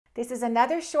This is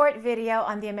another short video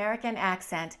on the American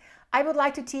accent. I would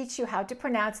like to teach you how to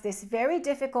pronounce this very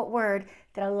difficult word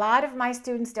that a lot of my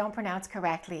students don't pronounce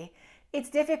correctly. It's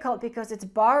difficult because it's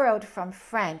borrowed from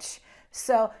French.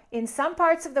 So in some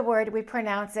parts of the word, we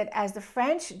pronounce it as the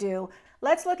French do.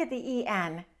 Let's look at the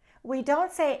EN. We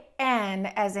don't say N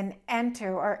as in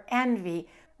enter or envy.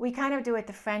 We kind of do it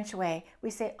the French way. We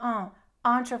say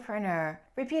entrepreneur.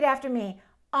 Repeat after me,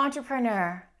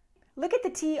 entrepreneur. Look at the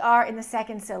TR in the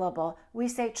second syllable. We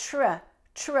say tr.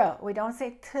 We don't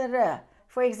say tr.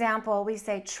 For example, we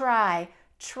say try,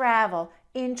 travel,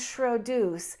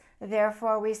 introduce.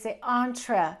 Therefore, we say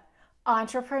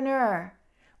entrepreneur.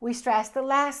 We stress the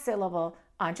last syllable,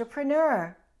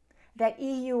 entrepreneur. That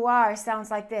EUR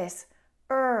sounds like this,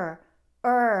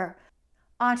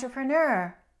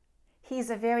 entrepreneur. He's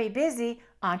a very busy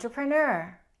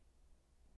entrepreneur.